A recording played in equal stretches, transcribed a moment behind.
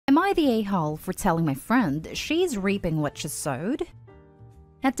I the a-hole for telling my friend she's reaping what she sowed?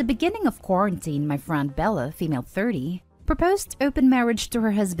 At the beginning of quarantine, my friend Bella, female 30, proposed open marriage to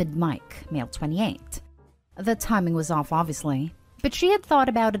her husband Mike, male 28. The timing was off, obviously, but she had thought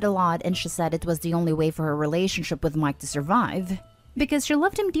about it a lot and she said it was the only way for her relationship with Mike to survive, because she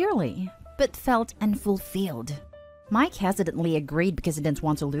loved him dearly, but felt unfulfilled. Mike hesitantly agreed because he didn't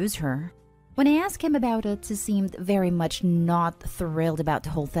want to lose her. When I asked him about it, he seemed very much not thrilled about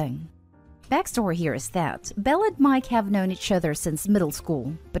the whole thing. Backstory here is that Bella and Mike have known each other since middle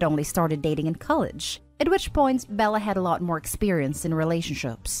school, but only started dating in college, at which point Bella had a lot more experience in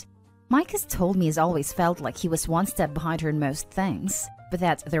relationships. Mike has told me he's always felt like he was one step behind her in most things, but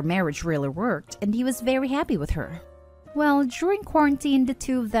that their marriage really worked and he was very happy with her. Well, during quarantine, the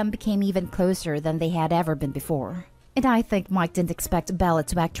two of them became even closer than they had ever been before. And I think Mike didn't expect Bella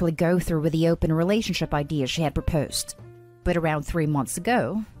to actually go through with the open relationship idea she had proposed. But around 3 months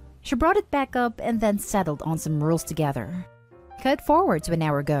ago, she brought it back up and then settled on some rules together. Cut forward to an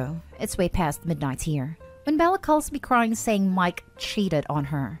hour ago, it's way past midnight here, when Bella calls me crying saying Mike cheated on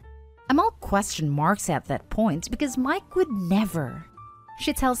her. I'm all question marks at that point because Mike would never.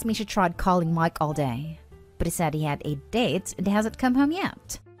 She tells me she tried calling Mike all day, but he said he had a date and hasn't come home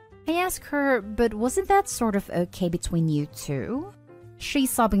yet. I ask her, but wasn't that sort of okay between you two? She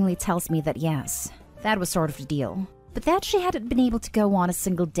sobbingly tells me that yes, that was sort of the deal, but that she hadn't been able to go on a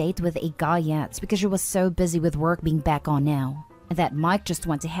single date with a guy yet because she was so busy with work being back on now, and that Mike just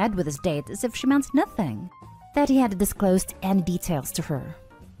went ahead with his date as if she meant nothing. That he hadn't disclosed any details to her,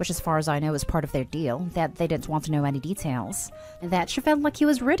 which as far as I know is part of their deal, that they didn't want to know any details, and that she felt like he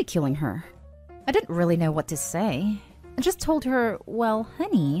was ridiculing her. I didn't really know what to say. I just told her, well,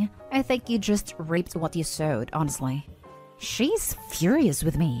 honey, I think you just reaped what you sowed, honestly. She's furious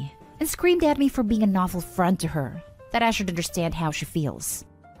with me and screamed at me for being an awful friend to her, that I should understand how she feels.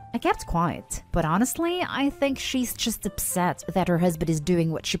 I kept quiet, but honestly, I think she's just upset that her husband is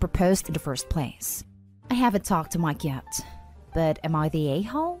doing what she proposed in the first place. I haven't talked to Mike yet, but am I the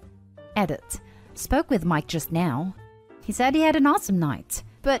a-hole? Edit. Spoke with Mike just now. He said he had an awesome night,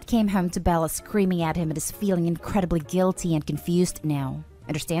 but came home to Bella screaming at him and is feeling incredibly guilty and confused now.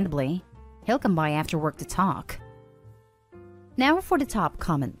 Understandably. He'll come by after work to talk. Now for the top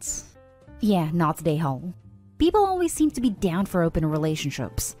comments. Yeah, not the a-hole. People always seem to be down for open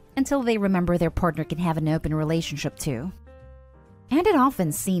relationships, until they remember their partner can have an open relationship too. And it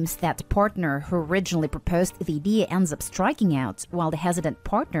often seems that the partner who originally proposed the idea ends up striking out, while the hesitant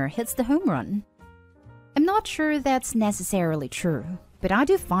partner hits the home run. I'm not sure that's necessarily true, but I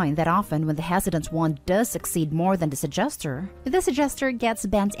do find that often when the hesitant one does succeed more than the suggester gets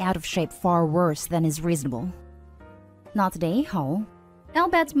bent out of shape far worse than is reasonable. Not the a-hole. I'll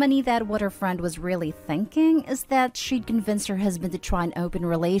bet money that what her friend was really thinking is that she'd convince her husband to try an open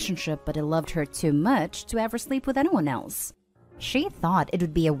relationship, but he loved her too much to ever sleep with anyone else. She thought it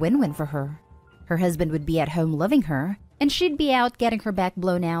would be a win-win for her. Her husband would be at home loving her, and she'd be out getting her back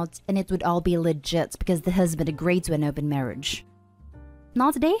blown out, and it would all be legit because the husband agreed to an open marriage.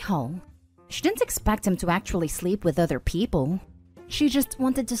 Not the a-hole. She didn't expect him to actually sleep with other people. She just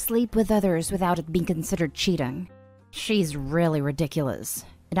wanted to sleep with others without it being considered cheating. She's really ridiculous,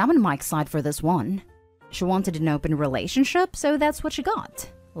 and I'm on Mike's side for this one. She wanted an open relationship, so that's what she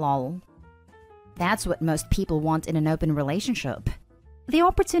got. Lol. That's what most people want in an open relationship. The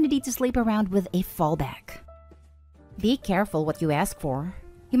opportunity to sleep around with a fallback. Be careful what you ask for.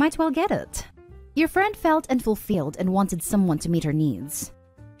 You might well get it. Your friend felt unfulfilled and wanted someone to meet her needs.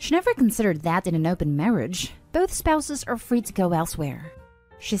 She never considered that in an open marriage. Both spouses are free to go elsewhere.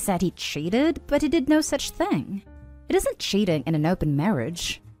 She said he cheated, but he did no such thing. It isn't cheating in an open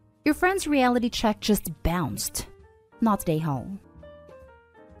marriage. Your friend's reality check just bounced. Not the a-hole.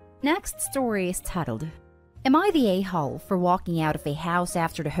 Next story is titled, Am I the a-hole for walking out of a house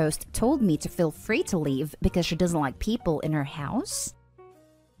after the host told me to feel free to leave because she doesn't like people in her house?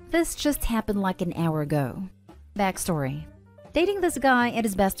 This just happened like an hour ago. Backstory. Dating this guy and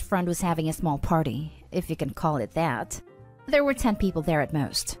his best friend was having a small party, if you can call it that. There were 10 people there at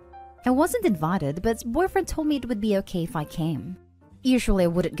most. I wasn't invited, but boyfriend told me it would be okay if I came. Usually I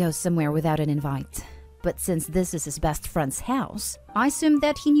wouldn't go somewhere without an invite, but since this is his best friend's house, I assumed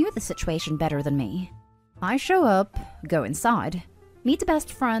that he knew the situation better than me. I show up, go inside, meet the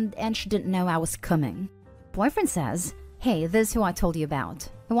best friend, and she didn't know I was coming. Boyfriend says, "Hey, this is who I told you about.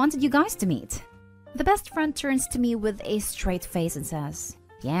 I wanted you guys to meet." The best friend turns to me with a straight face and says,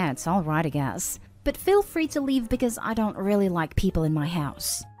 "Yeah, it's alright I guess, but feel free to leave because I don't really like people in my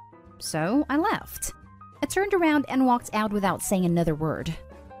house." So I left. I turned around and walked out without saying another word.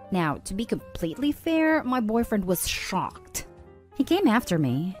 Now, to be completely fair, my boyfriend was shocked. He came after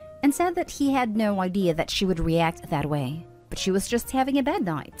me. and said that he had no idea that she would react that way, but she was just having a bad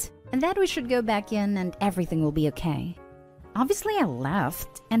night, and that we should go back in and everything will be okay. Obviously I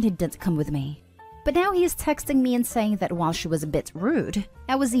left, and he didn't come with me. But now he is texting me and saying that while she was a bit rude,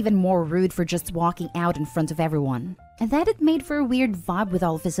 I was even more rude for just walking out in front of everyone, and that it made for a weird vibe with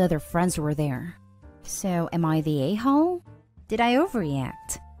all of his other friends who were there. So am I the a-hole? Did I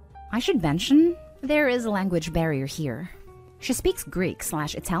overreact? I should mention, there is a language barrier here. She speaks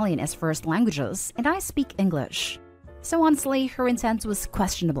Greek/Italian as first languages, and I speak English. So honestly, her intent was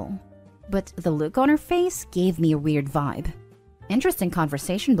questionable. But the look on her face gave me a weird vibe. Interesting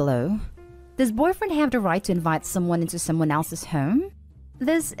conversation below. Does boyfriend have the right to invite someone into someone else's home?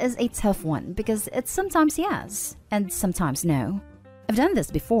 This is a tough one because it's sometimes yes, and sometimes no. I've done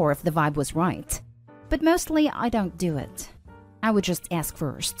this before if the vibe was right. But mostly I don't do it. I would just ask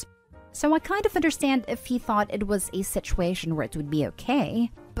first. So I kind of understand if he thought it was a situation where it would be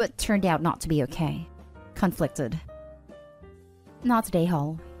okay, but turned out not to be okay. Conflicted. Not today,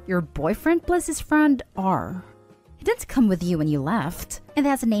 Hall. Your boyfriend plus his friend are. He didn't come with you when you left, and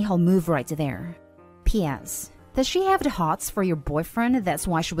that's an a-hole move right there. P.S. Does she have the hots for your boyfriend, that's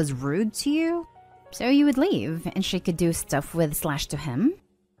why she was rude to you? So you would leave, and she could do stuff with/to him?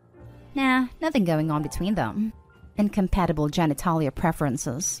 Nah, nothing going on between them. Incompatible genitalia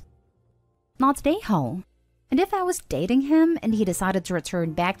preferences. Not today, Hall. And if I was dating him and he decided to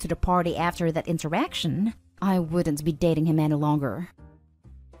return back to the party after that interaction, I wouldn't be dating him any longer.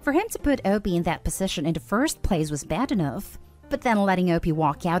 For him to put Opie in that position in the first place was bad enough, but then letting Opie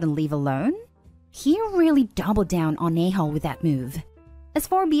walk out and leave alone? He really doubled down on a-hole with that move. As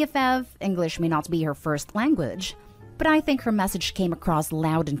for BFF, English may not be her first language, but I think her message came across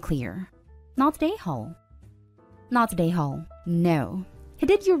loud and clear. Not today, Hall. Not today, Hall. No. He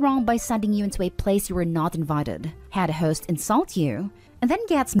did you wrong by sending you into a place you were not invited, had a host insult you, and then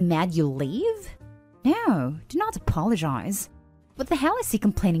gets mad you leave? No, do not apologize. What the hell is he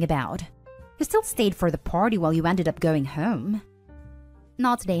complaining about? He still stayed for the party while you ended up going home.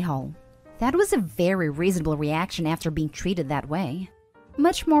 Not today, Hall. That was a very reasonable reaction after being treated that way.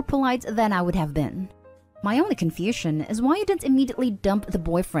 Much more polite than I would have been. My only confusion is why you didn't immediately dump the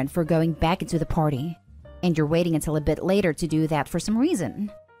boyfriend for going back into the party. And you're waiting until a bit later to do that for some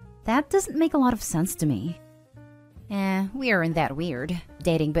reason. That doesn't make a lot of sense to me. We are in that weird,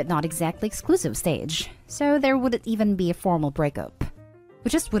 dating but not exactly exclusive stage, so there wouldn't even be a formal breakup.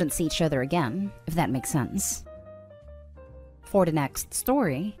 We just wouldn't see each other again, if that makes sense. For the next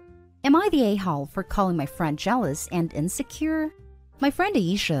story, am I the a-hole for calling my friend jealous and insecure? My friend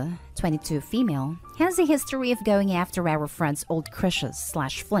Aisha, 22 female, has a history of going after our friend's old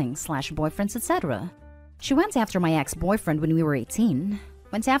crushes/flings/boyfriends, etc. She went after my ex-boyfriend when we were 18,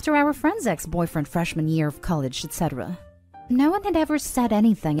 went after our friend's ex-boyfriend freshman year of college, etc. No one had ever said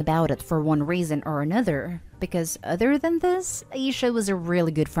anything about it for one reason or another, because other than this, Aisha was a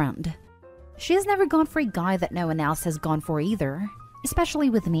really good friend. She has never gone for a guy that no one else has gone for either, especially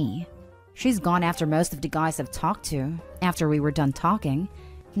with me. She's gone after most of the guys I've talked to, after we were done talking,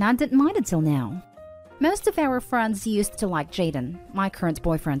 and I didn't mind until now. Most of our friends used to like Jaden, my current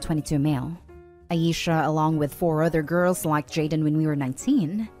boyfriend, 22 male. Aisha, along with 4 other girls, liked Jaden when we were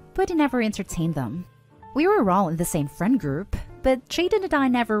 19, but he never entertained them. We were all in the same friend group, but Jaden and I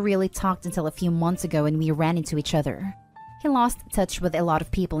never really talked until a few months ago when we ran into each other. He lost touch with a lot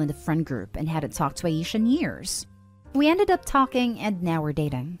of people in the friend group and hadn't talked to Aisha in years. We ended up talking and now we're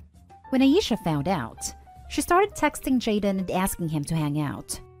dating. When Aisha found out, she started texting Jaden and asking him to hang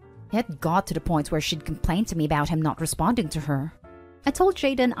out. It got to the point where she'd complain to me about him not responding to her. I told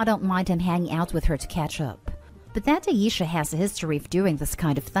Jaden I don't mind him hanging out with her to catch up, but that Aisha has a history of doing this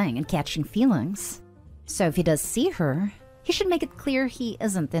kind of thing and catching feelings. So if he does see her, he should make it clear he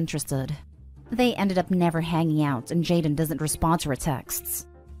isn't interested. They ended up never hanging out and Jaden doesn't respond to her texts.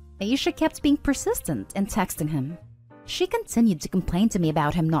 Aisha kept being persistent and texting him. She continued to complain to me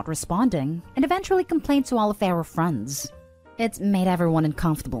about him not responding and eventually complained to all of our friends. It made everyone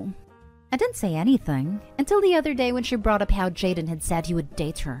uncomfortable. I didn't say anything until the other day when she brought up how Jaden had said he would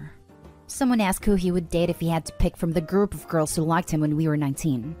date her. Someone asked who he would date if he had to pick from the group of girls who liked him when we were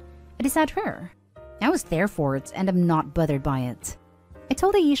 19. I said her. I was there for it and I'm not bothered by it. I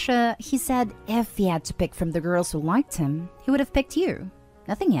told Aisha he said if he had to pick from the girls who liked him, he would have picked you.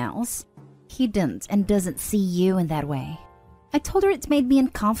 Nothing else. He didn't and doesn't see you in that way. I told her it made me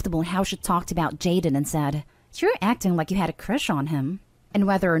uncomfortable how she talked about Jaden and said, "You're acting like you had a crush on him. And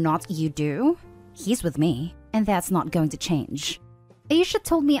whether or not you do, he's with me, and that's not going to change." Aisha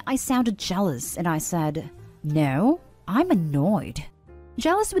told me I sounded jealous, and I said, "No, I'm annoyed."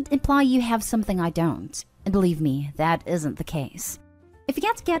 Jealous would imply you have something I don't, and believe me, that isn't the case. If you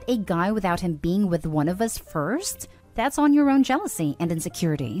can't get a guy without him being with one of us first, that's on your own jealousy and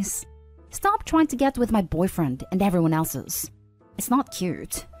insecurities. Stop trying to get with my boyfriend and everyone else's. It's not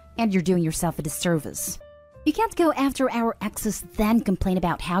cute, and you're doing yourself a disservice. You can't go after our exes then complain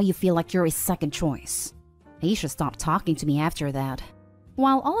about how you feel like you're a second choice. Aisha stopped talking to me after that.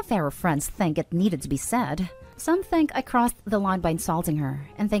 While all of our friends think it needed to be said, some think I crossed the line by insulting her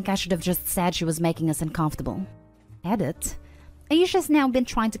and think I should have just said she was making us uncomfortable. Edit. Aisha's now been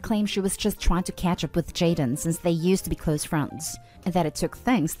trying to claim she was just trying to catch up with Jaden since they used to be close friends, and that it took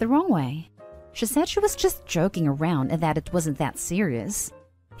things the wrong way. She said she was just joking around and that it wasn't that serious.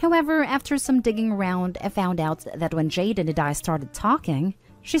 However, after some digging around, I found out that when Jaden and I started talking,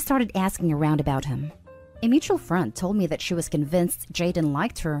 she started asking around about him. A mutual friend told me that she was convinced Jaden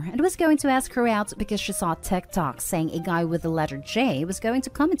liked her and was going to ask her out because she saw TikTok saying a guy with the letter J was going to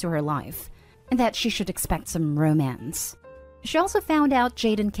come into her life, and that she should expect some romance. She also found out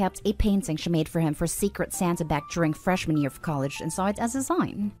Jaden kept a painting she made for him for Secret Santa back during freshman year of college and saw it as a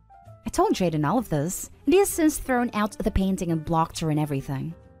sign. I told Jaden all of this, and he has since thrown out the painting and blocked her and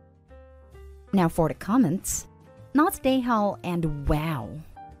everything. Now for the comments. Not Dayhal and wow.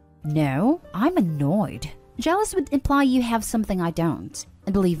 No, I'm annoyed. Jealous would imply you have something I don't.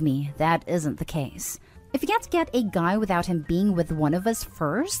 And believe me, that isn't the case. If you can't get a guy without him being with one of us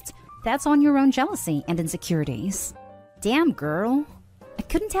first, that's on your own jealousy and insecurities. Damn, girl. I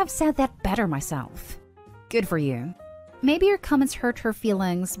couldn't have said that better myself. Good for you. Maybe your comments hurt her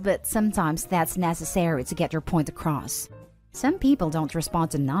feelings, but sometimes that's necessary to get your point across. Some people don't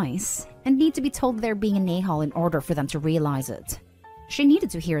respond to nice, and need to be told they're being an a-hole in order for them to realize it. She needed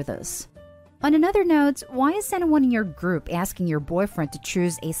to hear this. On another note, why is anyone in your group asking your boyfriend to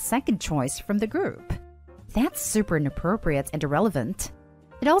choose a second choice from the group? That's super inappropriate and irrelevant.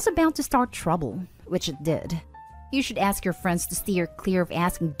 It also bound to start trouble, which it did. You should ask your friends to steer clear of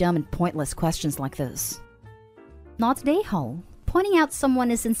asking dumb and pointless questions like this. Not Dayhole. Pointing out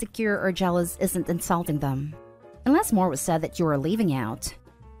someone is insecure or jealous isn't insulting them. Unless more was said that you were leaving out.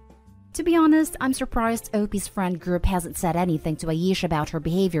 To be honest, I'm surprised OP's friend group hasn't said anything to Aisha about her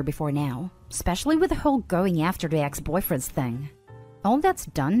behavior before now, especially with the whole going after the ex-boyfriends thing. All that's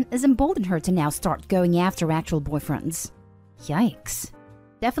done is embolden her to now start going after actual boyfriends. Yikes.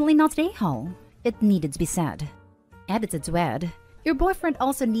 Definitely not Dayhole. It needed to be said. Edited to Ed. Your boyfriend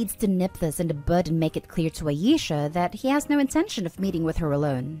also needs to nip this in the bud and make it clear to Aisha that he has no intention of meeting with her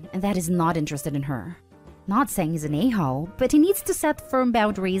alone, and that he's not interested in her. Not saying he's an a-hole, but he needs to set firm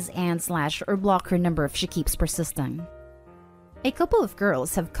boundaries and / or block her number if she keeps persisting. A couple of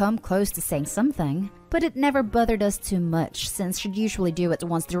girls have come close to saying something, but it never bothered us too much since she'd usually do it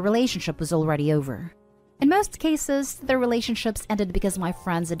once the relationship was already over. In most cases, the relationships ended because my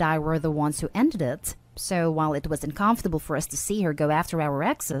friends and I were the ones who ended it, so while it was uncomfortable for us to see her go after our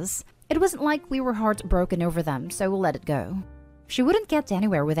exes, it wasn't like we were heartbroken over them, so we'll let it go. She wouldn't get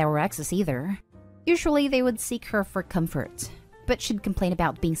anywhere with our exes either. Usually they would seek her for comfort, but she'd complain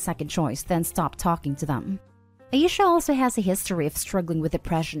about being second choice, then stop talking to them. Aisha also has a history of struggling with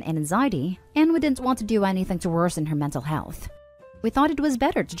depression and anxiety, and we didn't want to do anything to worsen her mental health. We thought it was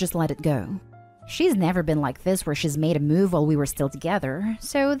better to just let it go. She's never been like this where she's made a move while we were still together,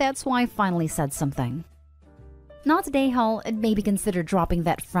 so that's why I finally said something. Not Dayhal, and maybe consider dropping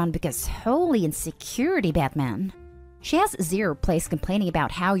that friend because holy insecurity, Batman. She has zero place complaining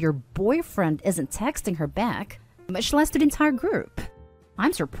about how your boyfriend isn't texting her back, much less to the entire group.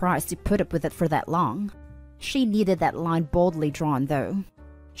 I'm surprised you put up with it for that long. She needed that line boldly drawn, though.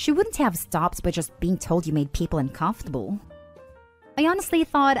 She wouldn't have stopped by just being told you made people uncomfortable. I honestly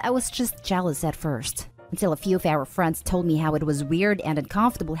thought I was just jealous at first, until a few of our friends told me how it was weird and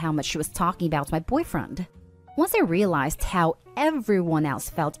uncomfortable how much she was talking about my boyfriend. Once I realized how everyone else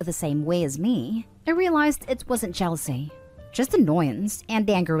felt the same way as me, I realized it wasn't jealousy, just annoyance and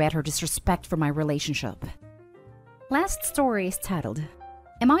anger at her disrespect for my relationship. Last story is titled,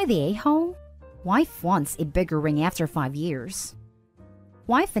 Am I the a-hole? Wife wants a bigger ring after 5 years.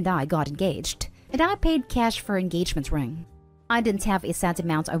 Wife and I got engaged, and I paid cash for engagement ring. I didn't have a set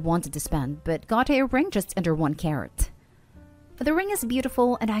amount I wanted to spend, but got a ring just under 1 carat. The ring is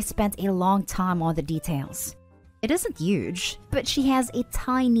beautiful and I spent a long time on the details. It isn't huge, but she has a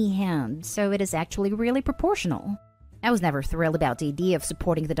tiny hand, so it is actually really proportional. I was never thrilled about the idea of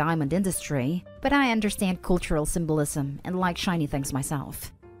supporting the diamond industry, but I understand cultural symbolism and like shiny things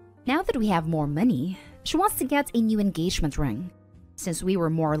myself. Now that we have more money, she wants to get a new engagement ring. Since we were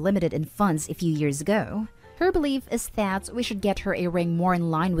more limited in funds a few years ago, her belief is that we should get her a ring more in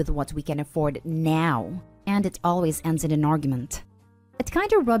line with what we can afford now, and it always ends in an argument. It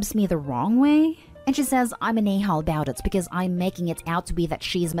kinda rubs me the wrong way. And she says I'm an a-hole about it because I'm making it out to be that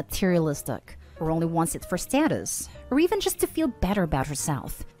she's materialistic, or only wants it for status, or even just to feel better about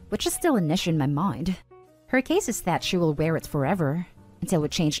herself, which is still an issue in my mind. Her case is that she will wear it forever, until we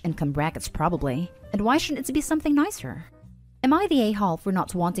change income brackets probably, and why shouldn't it be something nicer? Am I the a-hole for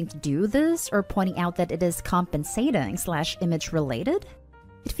not wanting to do this, or pointing out that it is compensating/image related?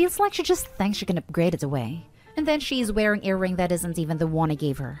 It feels like she just thinks she can upgrade it away, and then she's wearing a ring that isn't even the one I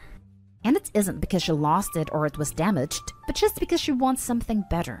gave her. And it isn't because she lost it or it was damaged, but just because she wants something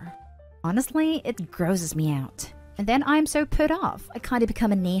better. Honestly, it grosses me out. And then I'm so put off, I kinda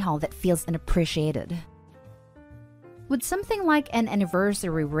become an a-hole that feels unappreciated. Would something like an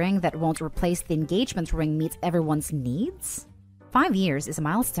anniversary ring that won't replace the engagement ring meet everyone's needs? 5 years is a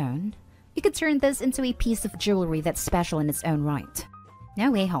milestone. You could turn this into a piece of jewelry that's special in its own right.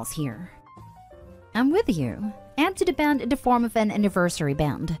 No a-holes here. I'm with you. Add to the band in the form of an anniversary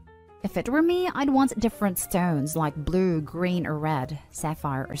band. If it were me, I'd want different stones like blue, green, or red,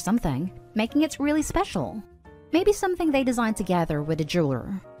 sapphire, or something, making it really special. Maybe something they designed together with a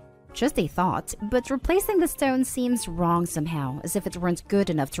jeweler. Just a thought, but replacing the stones seems wrong somehow, as if it weren't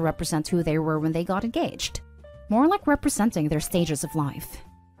good enough to represent who they were when they got engaged. More like representing their stages of life.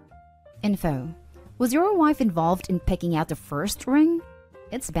 Info. Was your wife involved in picking out the first ring?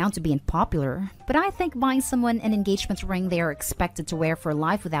 It's bound to be unpopular, but I think buying someone an engagement ring they are expected to wear for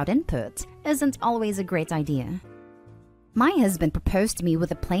life without input isn't always a great idea. My husband proposed to me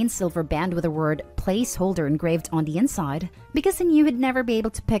with a plain silver band with the word placeholder engraved on the inside because he knew he'd never be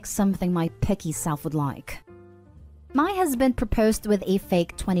able to pick something my picky self would like. My husband proposed with a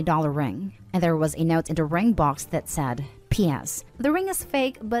fake $20 ring, and there was a note in the ring box that said, "P.S. The ring is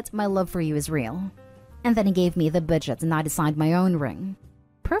fake, but my love for you is real." And then he gave me the budget and I designed my own ring.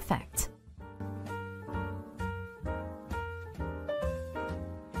 Perfect.